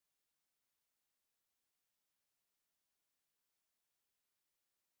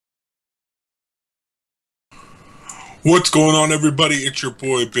What's going on, everybody? It's your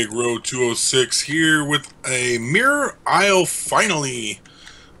boy Big Road 206 here with a Mirror Isle finally.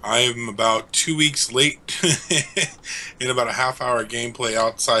 I'm about 2 weeks late in about a half-hour gameplay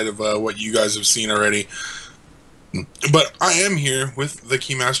outside of what you guys have seen already. But I am here with the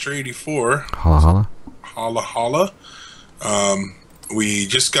Keymaster 84. Holla holla. Holla holla. We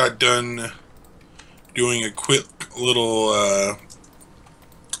just got done doing a quick little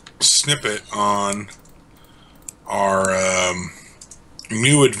snippet on our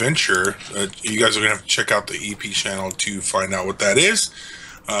new adventure. You guys are going to have to check out the EP channel to find out what that is.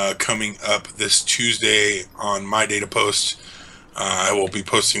 Coming up this Tuesday on my day to post. I will be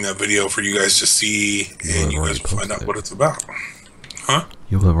posting that video for you guys to see, and you guys will find out what it's about. Huh?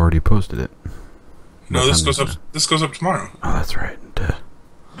 You'll have already posted it. No, this goes up. This goes up tomorrow. Oh, that's right. Duh.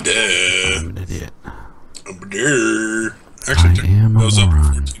 I'm an idiot. Actually, it goes up in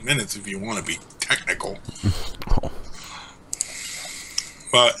 14 minutes if you want to be technical. Oh.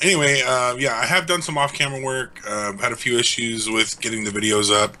 But anyway, yeah, I have done some off-camera work. Had a few issues with getting the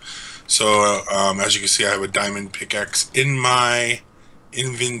videos up. So, as you can see, I have a diamond pickaxe in my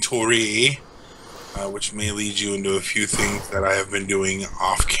inventory, which may lead you into a few things that I have been doing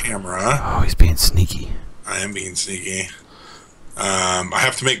off-camera. Oh, he's being sneaky. I am being sneaky. I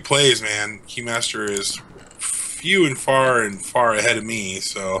have to make plays, man. Keymaster is few and far ahead of me,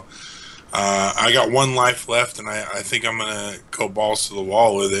 so I got one life left, and I think I'm gonna go balls to the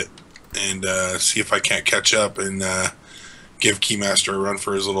wall with it and see if I can't catch up and give Keymaster a run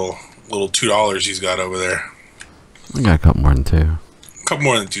for his little $2 he's got over there. I got a couple more than two. A couple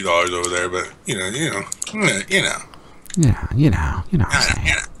more than $2 over there, but you know. Yeah, you know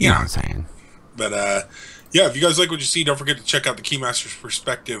what I'm saying. But yeah, if you guys like what you see, don't forget to check out the Keymaster's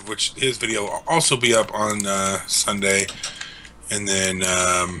Perspective, which his video will also be up on Sunday. And then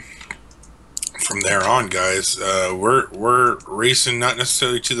from there on, guys, we're racing not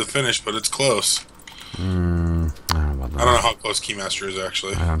necessarily to the finish, but it's close. I don't know about that. I don't know how close Keymaster is,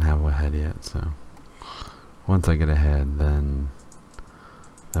 actually. I don't have a head yet, so once I get ahead, then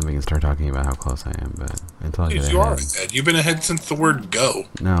we can start talking about how close I am. But until I get ahead, you are ahead. You've been ahead since the word go.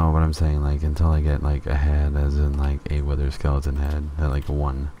 No, but I'm saying, like, until I get like ahead, as in like a wither skeleton head at like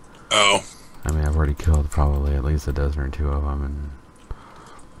 1. Oh. I mean, I've already killed probably at least a dozen or two of them, and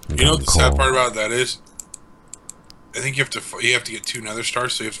you know what the sad part about that is? I think you have to get 2 nether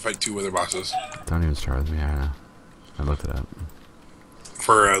stars, so you have to fight 2 wither bosses. Don't even start with me. I looked it up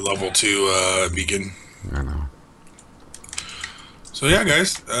for a level 2 beacon. I know. So yeah,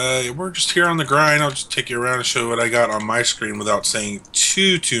 guys, we're just here on the grind. I'll just take you around and show what I got on my screen without saying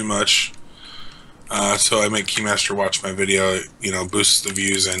too much. So I make Keymaster watch my video. You know, boosts the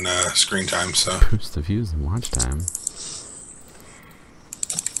views and screen time. So boosts the views and watch time.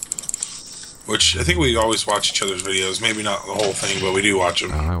 Which I think we always watch each other's videos. Maybe not the whole thing, but we do watch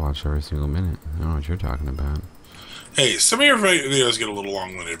them. Oh, I watch every single minute. I don't know what you're talking about. Hey, some of your videos get a little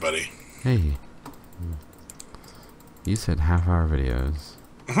long-winded, buddy. Hey. You said half-hour videos.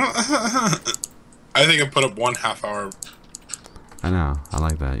 I think I put up 1 half-hour. I know. I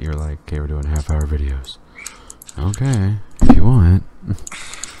like that. You're like, okay, we're doing half-hour videos. Okay, if you want.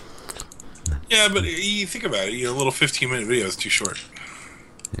 Yeah, but you think about it. A little 15-minute video is too short.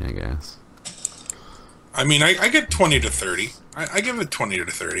 Yeah, I guess. I mean, I get 20 to 30. I give it 20 to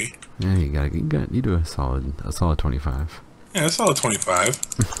 30. Yeah, you do a solid 25. Yeah, a solid 25.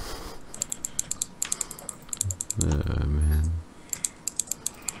 Man.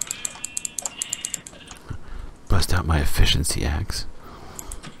 Bust out my efficiency axe.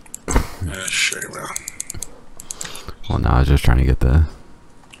 Yeah, sure, man. Well, no, I was just trying to get it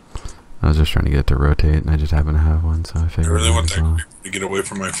to rotate, and I just happen to have one, so I figured. I really want that to get away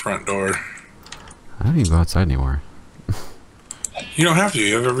from my front door. I don't even go outside anymore. You don't have to.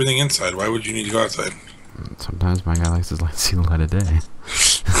 You have everything inside. Why would you need to go outside? Sometimes my guy likes to see the light of day.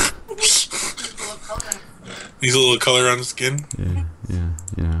 Needs a little color on the skin? Yeah.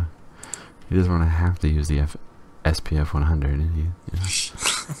 He doesn't want to have to use the SPF 100. He's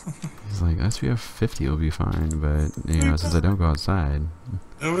like, SPF 50 will be fine, but, since I don't go outside.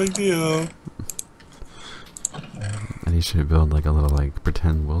 No big deal. And he should build, like, a little, like,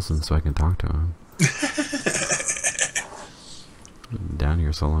 pretend Wilson so I can talk to him. Down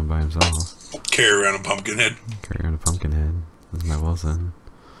here soloing by himself. Carry around a pumpkin head. That's my Wilson.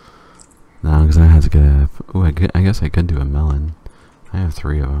 No, because I have to get a... Oh, I guess I could do a melon. I have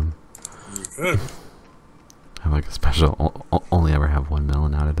 3 of them. You could. I have like a special... Only ever have 1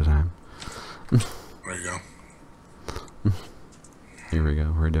 melon out at a time. There you go. Here we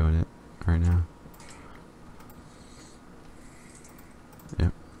go. We're doing it right now.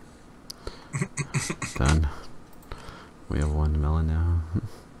 Yep. Done. We have 1 melon now.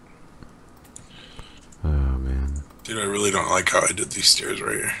 Oh man. Dude, I really don't like how I did these stairs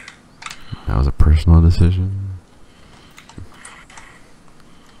right here. That was a personal decision.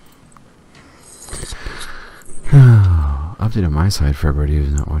 Update on my side for everybody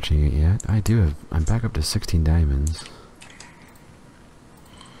who's not watching it yet. I'm back up to 16 diamonds.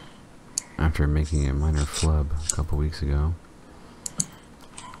 After making a minor flub a couple weeks ago.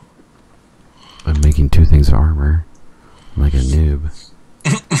 I'm making 2 things of armor. I'm like a noob.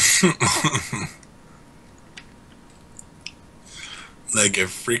 Like a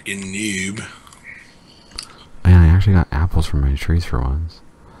freaking noob. And I actually got apples from my trees for once.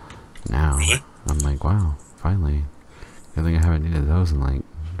 Now, Really? I'm like, wow, finally. I think I haven't needed those in like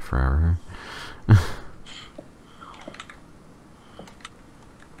forever.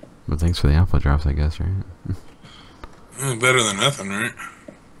 But thanks for the apple drops, I guess, right? Better than nothing, right?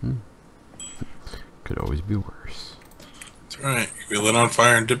 Could always be worse. That's right. You be lit on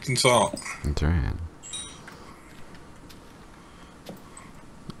fire and dipped in salt. That's right.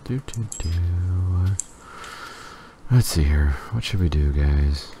 Do. Let's see here. What should we do,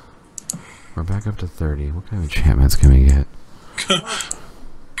 guys? We're back up to 30. What kind of enchantments can we get?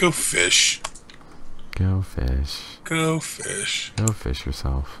 Go fish. Go fish. Go fish. Go fish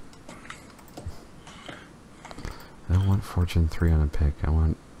yourself. I don't want fortune 3 on a pick. I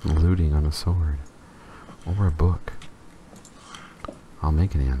want looting on a sword. Or a book. I'll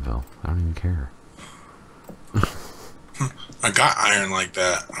make an anvil. I don't even care. I got iron like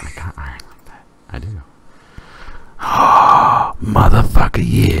that. I got iron like that. I do. Oh, motherfucker,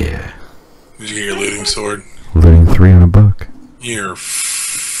 yeah. Did you get your looting sword? Looting 3 on a book. You're fucking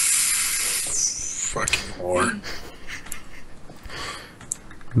whore.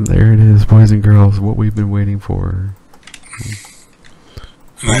 There it is, boys and girls. What we've been waiting for.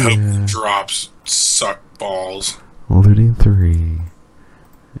 And I hope the drops suck balls. Looting 3.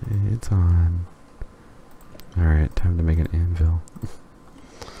 It's on. Alright, time to make an anvil.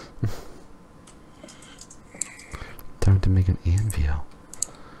 Time to make an anvil.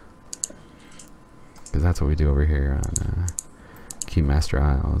 Because that's what we do over here on Keymaster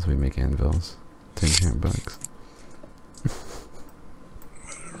Isle, is we make anvils. 10 bucks.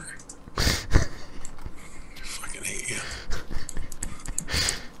 Whatever. I fucking hate you.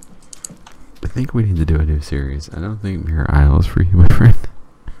 I think we need to do a new series. I don't think Mirror Isle is for you, my friend.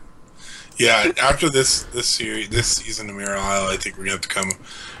 Yeah, after this series, this season of Mirror Isle, I think we're gonna have to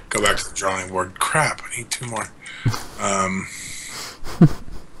go back to the drawing board. Crap, I need 2 more.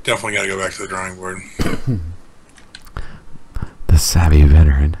 Definitely gotta go back to the drawing board. The savvy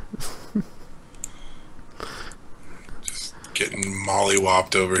veteran. Just getting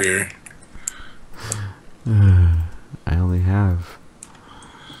mollywopped over here. I only have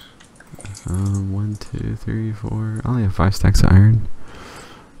 1, 2, 3, 4. I only have 5 stacks of iron.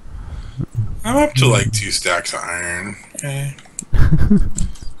 I'm up to like 2 stacks of iron. Okay.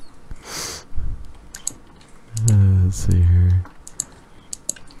 Let's see here.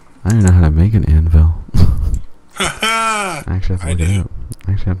 I don't know how to make an anvil. I actually have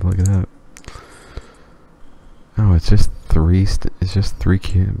to look it up. Oh, it's just 3. It's just 3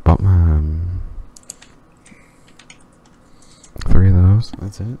 cube. 3 of those.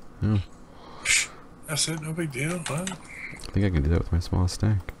 That's it. Oh. That's it. No big deal. What? I think I can do that with my smallest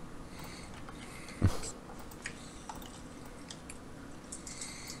stack.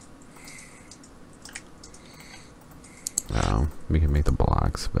 Oh, we can make the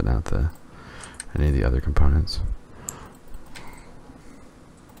blocks, but not any of the other components.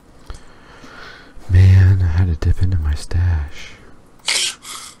 Man, I had to dip into my stash.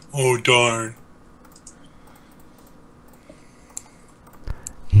 Oh darn.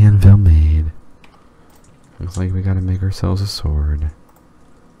 Anvil made. Looks like we gotta make ourselves a sword.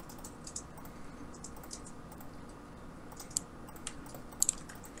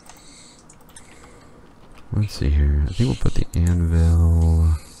 Let's see here. I think we'll put the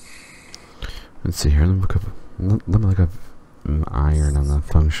anvil. Let's see here. Let me look up iron on the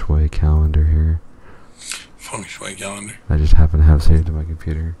feng shui calendar here. Feng shui calendar. I just happen to have saved to my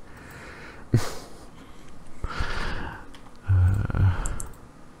computer.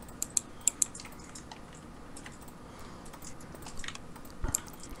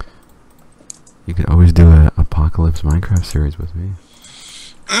 You could always do a Apocalypse Minecraft series with me.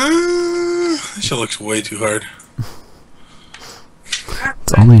 This shit looks way too hard.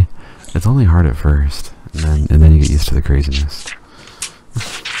 It's only hard at first, and then you get used to the craziness.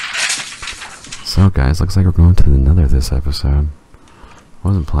 So guys, looks like we're going to the Nether this episode.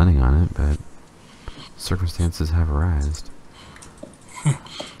 Wasn't planning on it, but circumstances have arisen.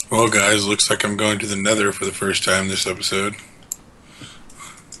 Well, guys, looks like I'm going to the Nether for the first time this episode.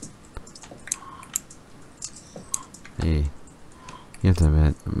 Hey, you have to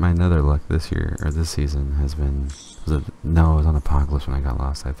admit, my Nether luck this year, or this season, has been... No, it was on Apocalypse when I got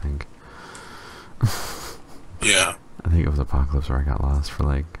lost, I think. Yeah. I think it was Apocalypse where I got lost for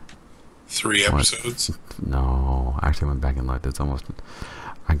like... 3 episodes? What? No, I actually went back and looked. It's almost...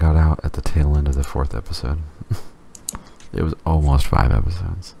 I got out at the tail end of the 4th episode. It was almost 5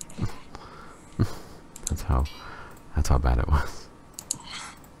 episodes. That's how bad it was.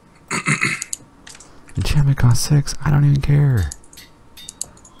 Enchantment cost 6. I don't even care.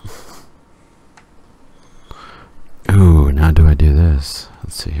 Ooh, now do I do this?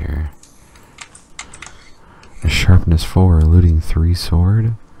 Let's see here. A sharpness 4, looting 3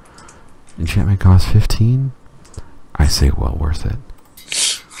 sword. Enchantment cost 15. I say well worth it.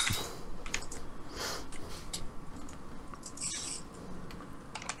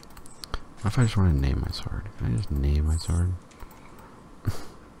 What if I just want to name my sword? Can I just name my sword?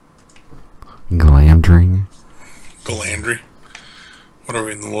 Glamdring? Galandry? What are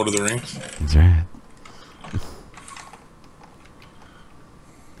we in the Lord of the Rings? That's right.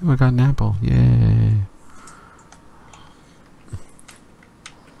 Oh, I got an apple. Yay.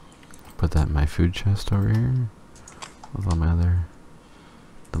 Put that in my food chest over here. With all my other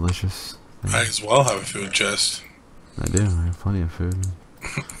delicious things. I as well have a food chest. I do. I have plenty of food.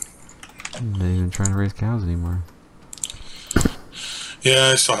 I'm not even trying to raise cows anymore. Yeah,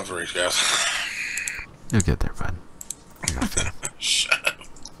 I still have to raise cows. You'll get there, bud. I got faith. Shut up.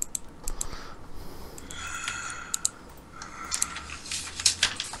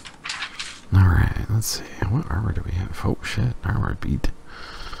 Alright, let's see. What armor do we have? Oh shit, armor beat.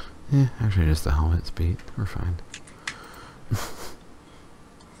 Yeah, actually just the helmet's beat. We're fine.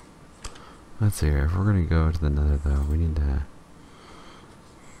 Let's see here. If we're gonna go to the Nether though, we need to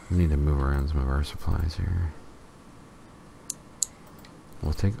move around some of our supplies here.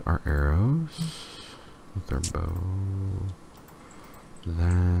 We'll take our arrows with our bow.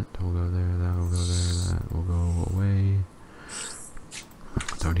 That will go there, that will go there, that will go away.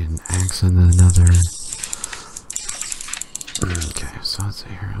 Don't need an axe in the Nether. Okay, so let's see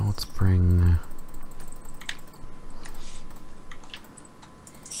here. Let's bring...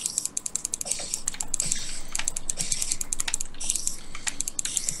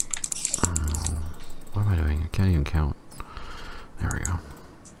 what am I doing? I can't even count. There we go.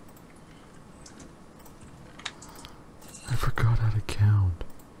 I forgot how to count.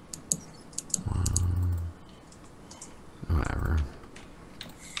 Whatever.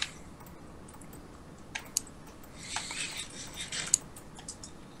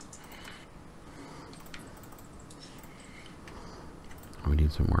 We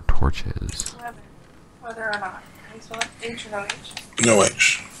need some more torches. Whether or not. How do you spell it? H or no H? No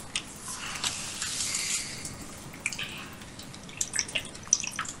H.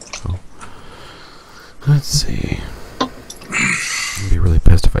 Oh. Let's see. I'd be really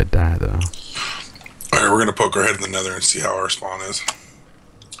pissed if I die, though. Alright, we're gonna poke our head in the Nether and see how our spawn is.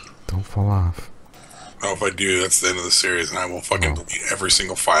 Don't fall off. Oh, if I do, that's the end of the series, and I will fucking delete every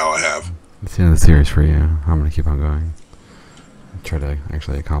single file I have. It's the end of the series for you. I'm gonna keep on going. Try to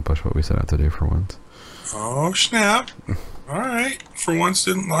actually accomplish what we set out to do for once. Oh, snap. Alright. For once,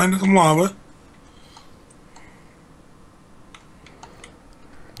 didn't line some lava.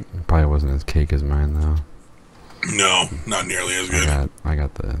 Probably wasn't as cake as mine, though. No, not nearly as good. I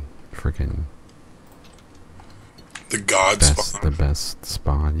got the freaking The god spawn. the best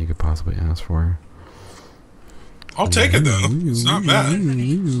spawn you could possibly ask for. I'll take it, though. It's not bad.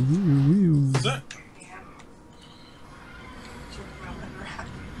 Is it?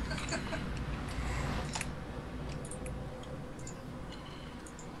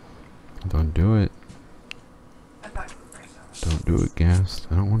 Don't do it. Don't do it, Ghast.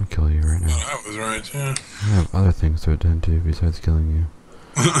 I don't want to kill you right now. Oh, that was right, yeah. I have other things to attend to besides killing you.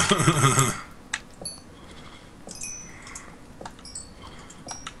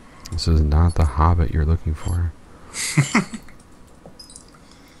 This is not the hobbit you're looking for.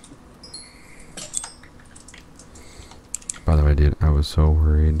 By the way, dude, I was so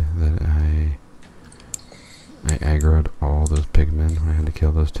worried that I aggroed all those pigmen when I had to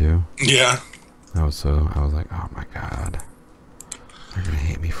kill those two. Yeah. I was like, oh my god. They're gonna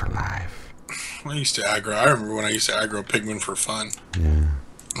hate me for life. I used to aggro. I remember when I used to aggro pigmen for fun. Yeah.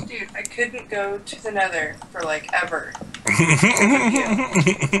 Dude, I couldn't go to the Nether for like ever.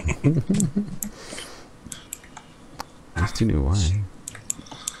 At least you knew why.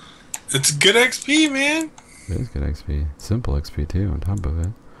 It's good XP, man. It is good XP. Simple XP too, on top of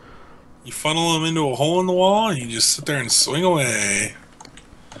it. You funnel them into a hole in the wall and you just sit there and swing away.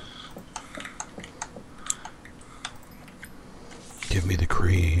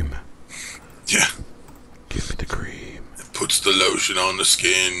 cream. Yeah. Give me the cream. It puts the lotion on the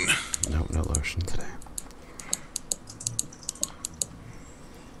skin. Nope, no lotion today.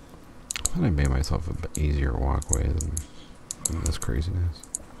 I thought I made myself an easier walkway than this craziness.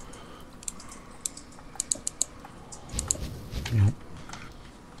 Yep.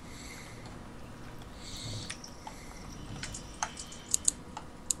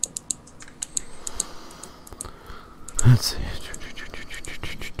 Let's see.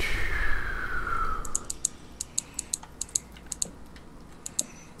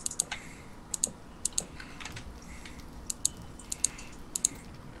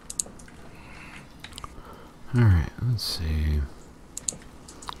 Alright, let's see.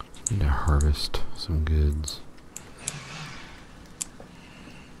 Need to harvest some goods.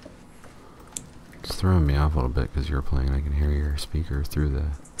 It's throwing me off a little bit because you're playing. I can hear your speaker through the...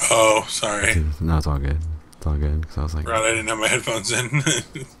 Oh, sorry. No, it's all good. It's all good. Because I was like... Right, I didn't have my headphones in.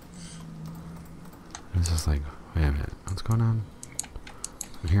 It's just like, wait a minute. What's going on?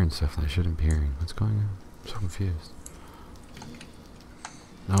 I'm hearing stuff that I shouldn't be hearing. What's going on? I'm so confused.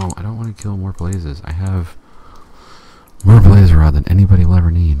 No, I don't want to kill more blazes. I have more blaze rod than anybody will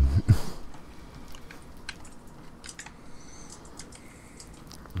ever need.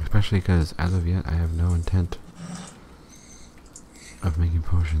 Especially because, as of yet, I have no intent of making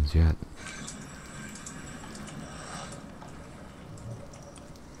potions yet.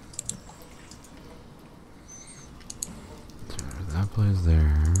 So that blaze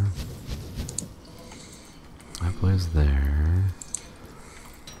there. That blaze there.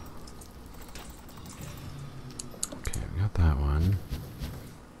 Okay, we got that one.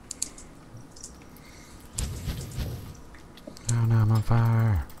 Oh no, I'm on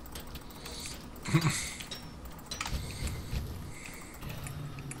fire.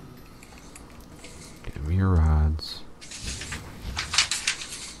 Give me your rods.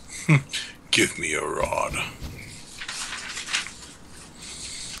 Give me a rod.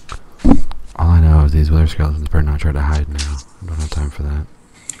 All I know is these wither skeletons better not try to hide now. I don't have time for that.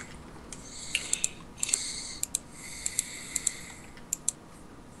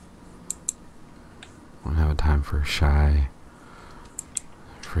 I don't have time for shy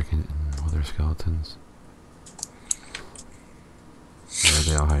freaking wither skeletons. Where are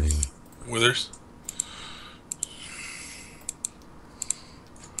they all hiding? Withers?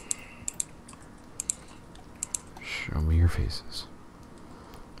 Show me your faces.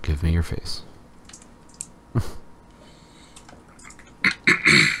 Give me your face. I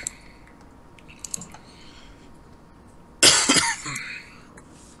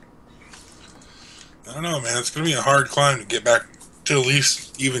don't know, man. It's going to be a hard climb to get back to at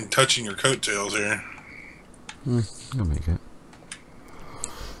least even touching your coattails here. You'll make it.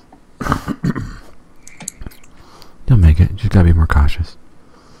 You'll make it. Just gotta be more cautious.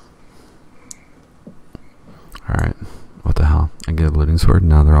 Alright. What the hell? I get a looting sword and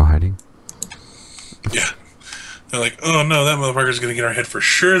now they're all hiding? Yeah. They're like, oh no, that motherfucker's going to get our head for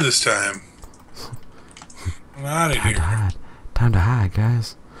sure this time. I'm out of Time here. to hide. Time to hide,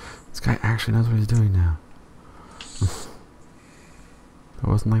 guys. This guy actually knows what he's doing now. It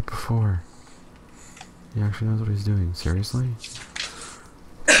wasn't like before. He actually knows what he's doing. Seriously?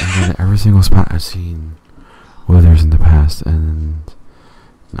 I've been at every single spot I've seen withers in the past and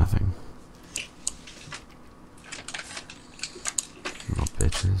nothing. Little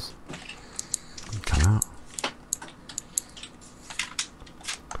bitches. Come out.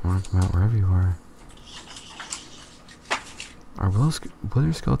 Come out wherever you are. Are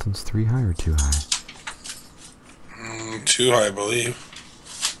wither skeletons 3 high or 2 high? Too high, I believe.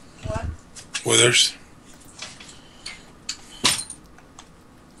 What? Withers.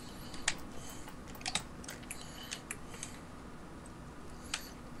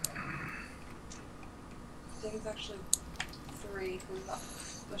 I think it's actually 3 from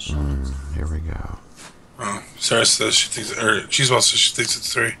the shoulders. Here we go. Oh, Sarah says she thinks, or she's also she thinks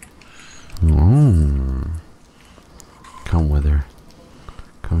it's 3. Oh. Come wither.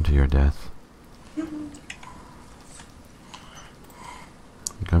 Come to your death.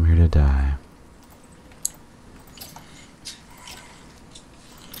 Come here to die.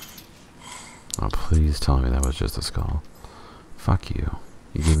 Oh, please tell me that was just a skull. Fuck you.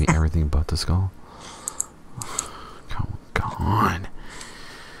 You gave me everything but the skull? Come on.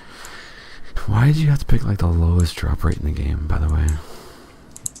 Why did you have to pick like the lowest drop rate in the game, by the way?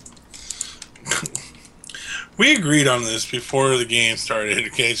 We agreed on this before the game started,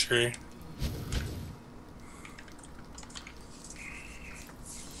 okay, Scree?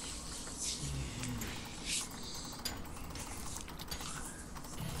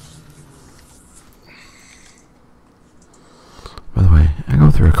 By the way, I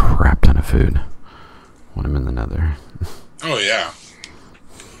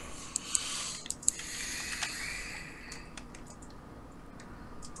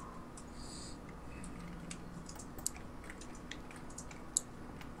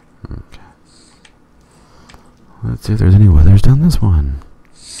Let's see if there's any withers down this one.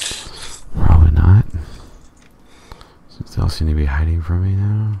 Probably not. Since they all seem to be hiding from me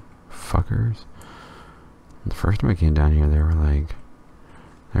now. Fuckers. The first time I came down here, they were like...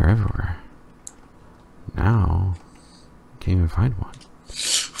 They're everywhere. Now... I can't even find one.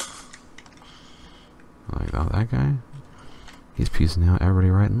 Like, oh, that guy? He's piecing out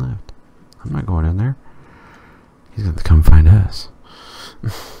everybody right and left. I'm not going in there. He's gonna come find us.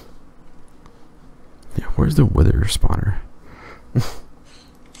 Yeah, where's the wither spawner?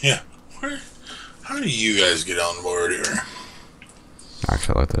 Yeah. How do you guys get on board here?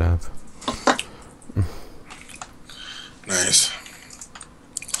 Actually, I looked it up. Nice.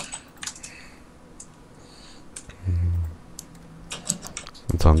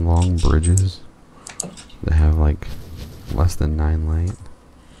 It's on long bridges that have like less than 9 light.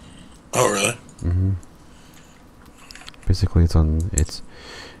 Oh, really? Mm-hmm. Basically,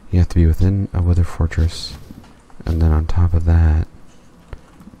 you have to be within a wither fortress, and then on top of that,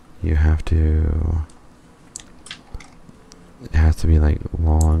 you have to. It has to be like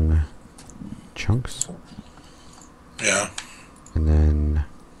long chunks. Yeah. And then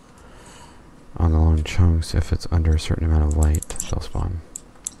on the long chunks, if it's under a certain amount of light, they'll spawn.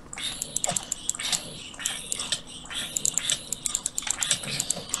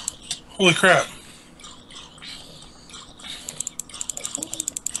 Holy crap.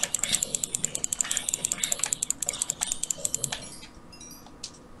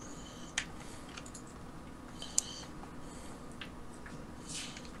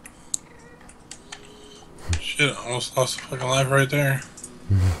 Shit, I almost lost a fucking life right there.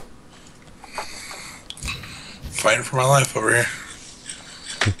 Fighting for my life over here.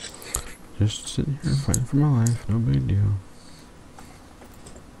 Just sitting here fighting for my life, no big deal.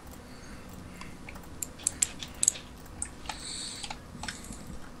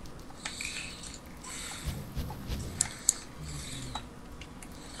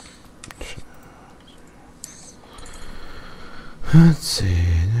 Let's see.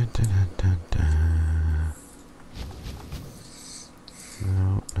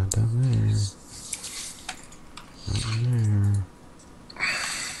 No, not down there. Not in there.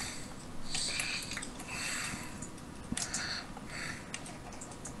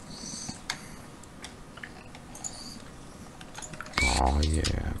 Oh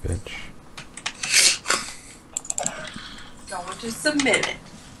yeah, bitch. Going to submit it.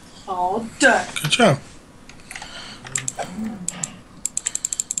 All done. Good job.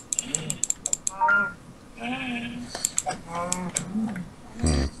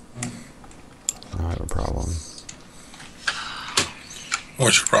 I have a problem.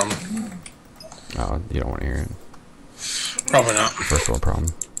 What's your problem? Oh, you don't want to hear it. Probably not. First world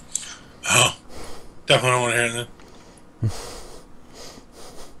problem. Oh. Definitely don't want to hear it then.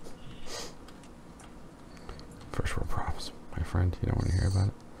 First world problems, my friend. You don't want to hear about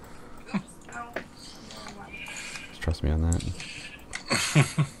it. Just trust me on that.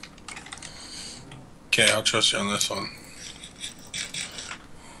 Okay, I'll trust you on this one.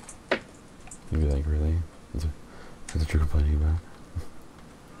 You'd be like, really? That's what you're complaining about?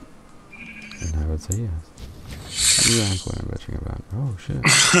 And I would say yes. That's what I'm bitching about. Oh shit.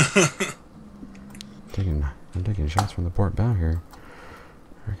 I'm taking shots from the port bow here.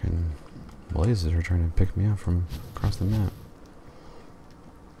 Freaking blazes are trying to pick me up from across the map.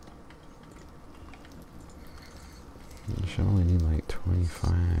 I should only need like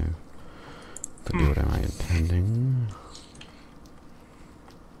 25 to do what am I intending.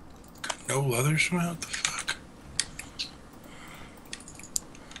 No leathers from out? The fuck?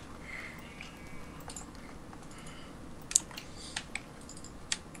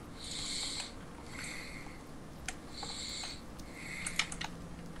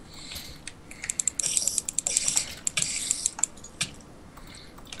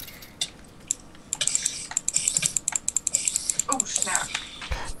 Oh, snap.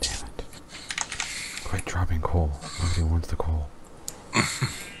 God damn it. Quit dropping coal. Nobody wants the coal.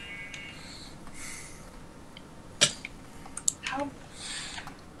 How?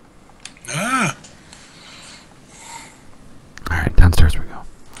 Ah! Alright, downstairs we go.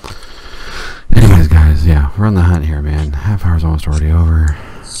 Anyways, guys, yeah, we're on the hunt here, man. Half hour's almost already over.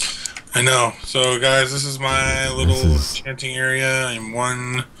 I know. So, guys, this is my little enchanting area. I'm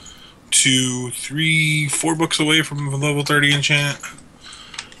 1, 2, 3, 4 books away from a level 30 enchant.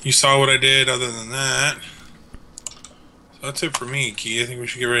 You saw what I did other than that. So that's it for me, Key. I think we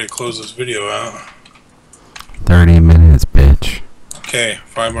should get ready to close this video out. 30 minutes, bitch. Okay,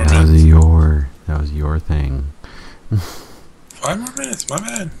 5 more That minutes. was your thing. 5 more minutes, my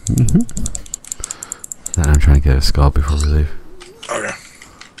bad. Then I'm trying to get a skull before we leave. Okay.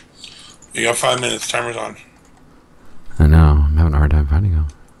 You got 5 minutes, timer's on. having a hard time finding them,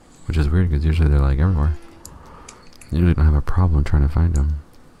 which is weird because usually they're like everywhere. Usually don't have a problem trying to find them.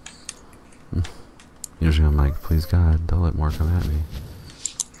 Usually I'm like, please God, don't let more come at me.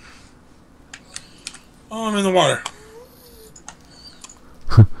 Oh, I'm in the water.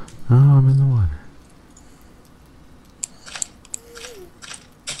 Oh, I'm in the water.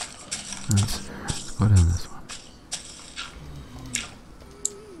 Let's go down this one.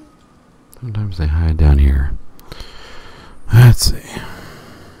 Sometimes they hide down here. Let's see.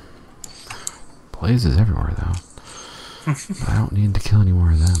 Blazes everywhere though. But I don't need to kill any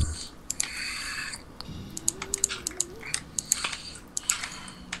more of them.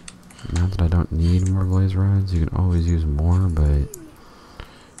 Not that I don't need more blaze rods, you can always use more, but it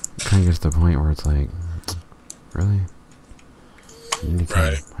kind of gets to the point where it's like, really? I need to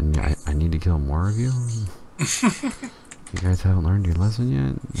kill, I need to kill more of you? You guys haven't learned your lesson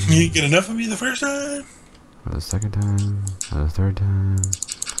yet? You didn't get enough of me the first time? Or the second time? Or the third time?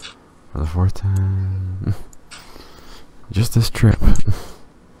 Or the fourth time? Just this trip.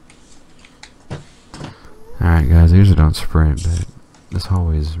 Alright guys, I usually don't sprint, but this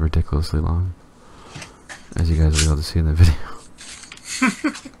hallway is ridiculously long, as you guys will be able to see in the video.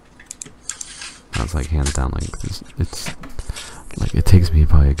 That's like hands down, like it's like it takes me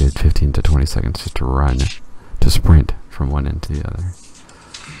probably a good 15 to 20 seconds just to run, to sprint from one end to the other.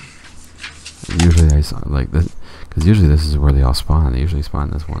 Usually I like this, because usually this is where they all spawn. They usually spawn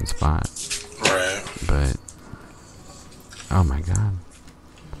in this one spot. Right. But oh my God,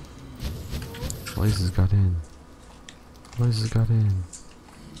 Blazes got in. Blazes got in.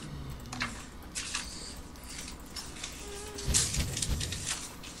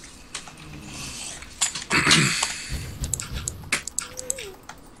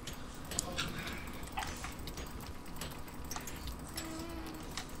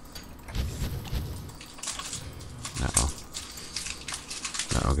 Uh-oh.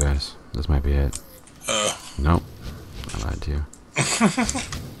 Uh-oh, guys. This might be it. Nope. I lied to you.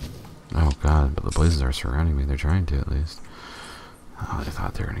 Oh God, but the blazes are surrounding me. They're trying to, at least. Oh, they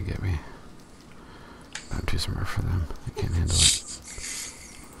thought they were gonna get me. I'm too smart for them. I can't handle it.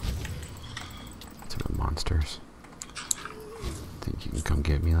 Stupid monsters. Think you can come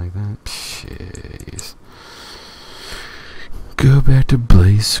get me like that? Jeez. Go back to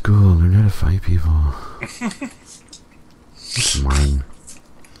Blaze School. Learn how to fight people. It's mine.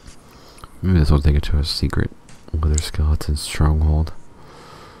 Maybe this will take it to a secret wither skeleton stronghold.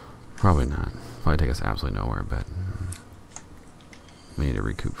 Probably not. Probably take us absolutely nowhere, but we need to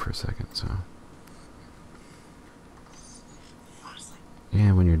recoup for a second, so.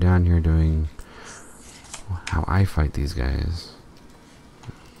 Yeah, when you're down here doing how I fight these guys,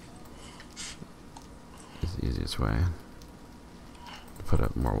 it's the easiest way to put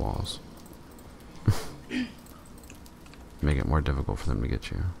up more walls. Make it more difficult for them to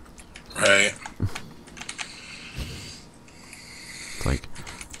get you. Right. It's like,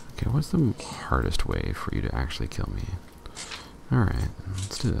 okay, what's the hardest way for you to actually kill me? Alright,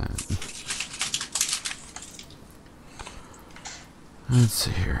 let's do that. Let's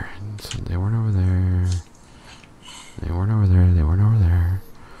see here. So they weren't over there. They weren't over there. They weren't over there.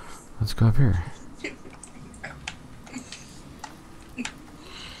 Let's go up here.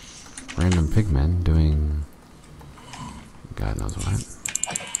 Random pigmen doing God knows what.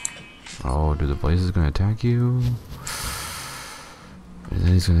 Oh, do the blazes gonna attack you? And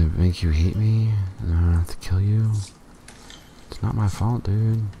then he's gonna make you hate me, and then I have to kill you. It's not my fault,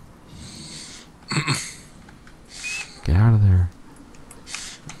 dude. Get out of there.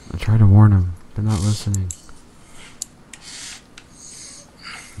 I tried to warn them. They're not listening.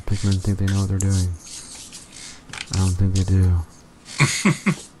 The pigmen think they know what they're doing. I don't think they do.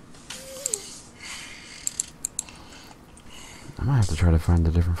 I might have to try to find a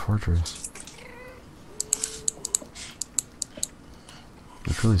different fortress.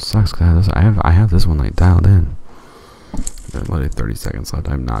 It really sucks because I have this one like dialed in. There's literally 30 seconds left.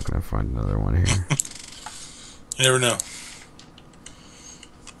 I'm not gonna find another one here. You never know.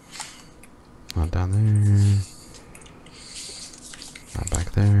 Not down there. Not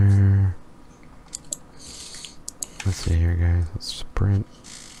back there. Let's see here, guys. Let's sprint.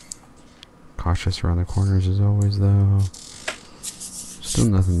 Cautious around the corners as always, though. Still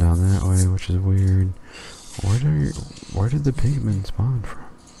nothing down that way, which is weird. Where did the pigmen spawn from?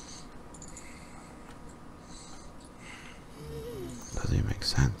 Doesn't even make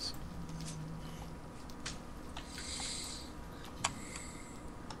sense.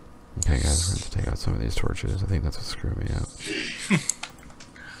 Okay, guys, we're going to take out some of these torches. I think that's what screwed me up.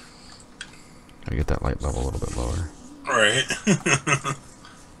 I get that light level a little bit lower. Right.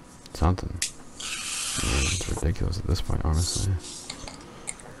 Something. It's ridiculous at this point, honestly.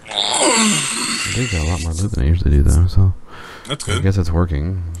 I did get a lot more loot than I usually do, though, so That's I good. guess it's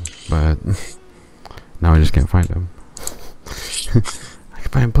working, but now I just can't find them. I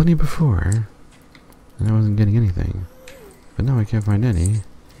could find plenty before, and I wasn't getting anything, but now I can't find any,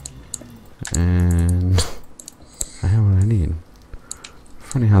 and I have what I need.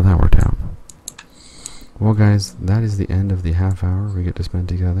 Funny how that worked out. Well, guys, that is the end of the half hour we get to spend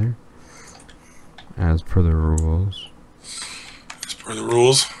together, as per the rules. As per the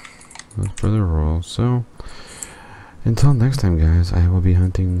rules. As per the rules. So, until next time, guys, I will be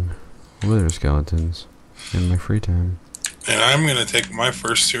hunting wither skeletons in my free time. And I'm going to take my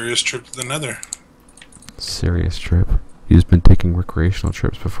first serious trip to the nether. Serious trip? You've been taking recreational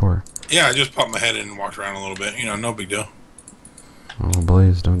trips before. Yeah, I just popped my head in and walked around a little bit. You know, no big deal. Oh,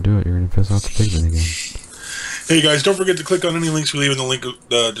 Blaze, don't do it. You're going to piss off the pigmen again. Hey guys, don't forget to click on any links we leave in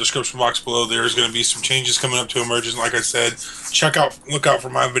the description box below. There's going to be some changes coming up to Emergent. Like I said, look out for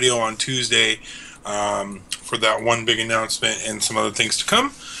my video on Tuesday for that one big announcement and some other things to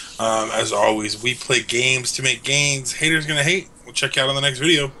come. As always, we play games to make gains. Haters gonna hate. We'll check you out on the next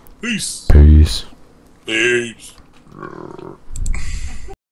video. Peace. Peace. Peace.